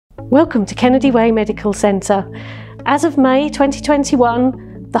Welcome to Kennedy Way Medical Centre. As of May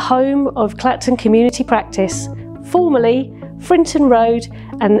 2021, the home of Clacton Community Practice, formerly Frinton Road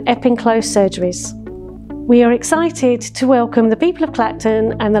and Epping Close Surgeries. We are excited to welcome the people of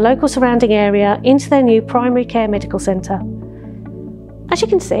Clacton and the local surrounding area into their new primary care medical centre. As you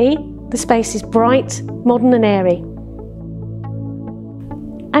can see, the space is bright, modern and airy,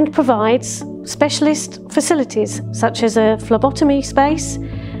 and provides specialist facilities such as a phlebotomy space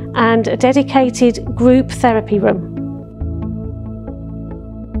and a dedicated group therapy room.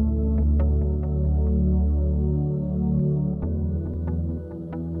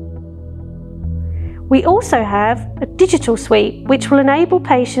 We also have a digital suite which will enable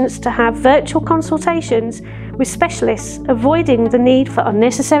patients to have virtual consultations with specialists, avoiding the need for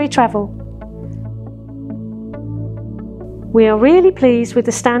unnecessary travel. We are really pleased with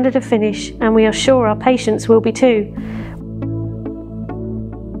the standard of finish, and we are sure our patients will be too.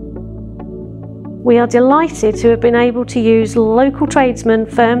 We are delighted to have been able to use local tradesmen,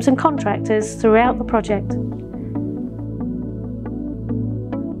 firms and contractors throughout the project.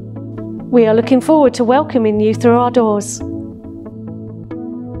 We are looking forward to welcoming you through our doors.